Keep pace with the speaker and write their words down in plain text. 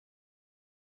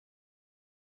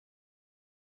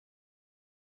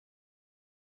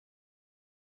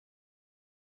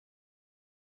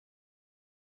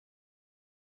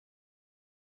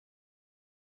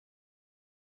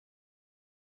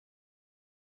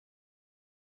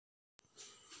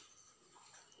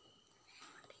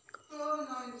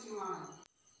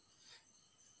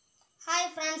Hi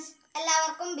friends,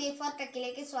 എല്ലാവർക്കും ബീഫോർ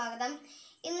ടെക്കിലേക്ക് സ്വാഗതം.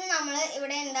 ഇന്ന് നമ്മൾ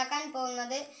ഇവിടെ ഉണ്ടാക്കാൻ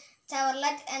പോകുന്നത്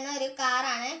ചവർലറ്റ് എന്ന ഒരു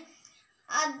കാറാണ്.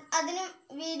 അതിന്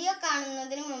വീഡിയോ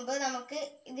കാണുന്നതിന് മുമ്പ് നമുക്ക്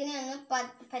ഇതിനെ ഒന്ന്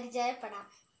പരിചയപ്പെടാം.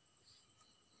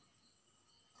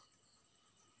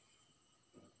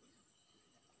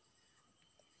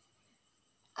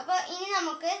 അപ്പോൾ ഇനി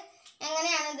നമുക്ക്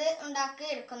എങ്ങനെയാണ് ഇത് ഉണ്ടാക്കി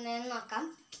എടുക്കുന്നതെന്ന് നോക്കാം.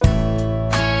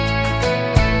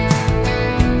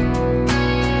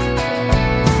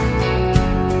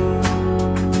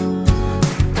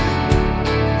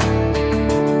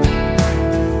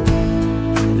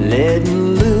 Letting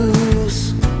loose,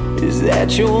 is that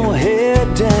your head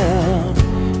down?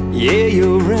 Yeah,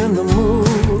 you're in the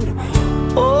mood.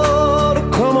 Oh, to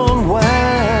come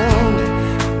unwind.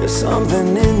 There's something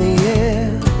in the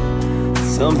air,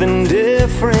 something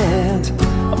different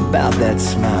about that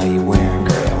smile you're wearing,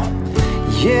 girl.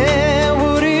 Yeah,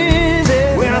 what is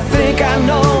it? When I think I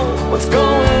know what's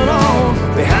going on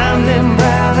behind them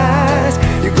brown eyes,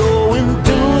 you're going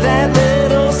through that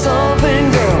little something,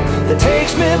 girl, that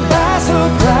takes me by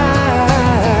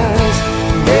surprise.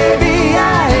 Baby,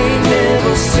 I ain't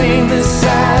never seen this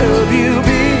side of you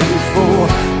before.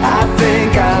 I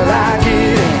think I like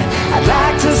it, and I'd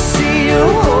like to see you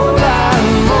a whole lot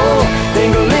more.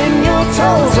 Dangling your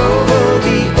toes over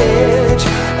the edge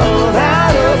of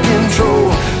out of control.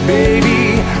 Baby,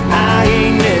 I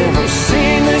ain't never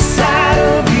seen this side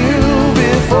of you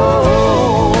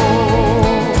before.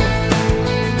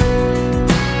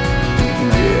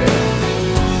 Yeah.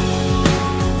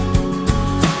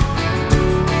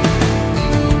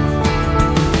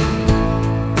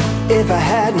 If I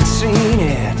hadn't seen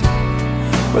it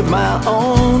with my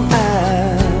own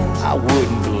eyes, I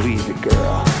wouldn't believe it,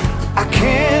 girl. I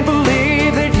can't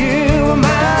believe that you were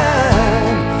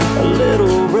mine. A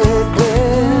little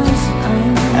reckless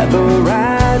at the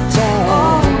right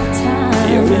time.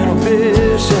 Your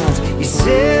inhibitions, you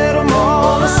set them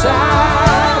all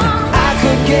aside. I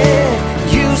could get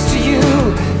used to you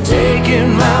taking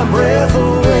my breath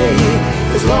away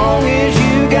as long as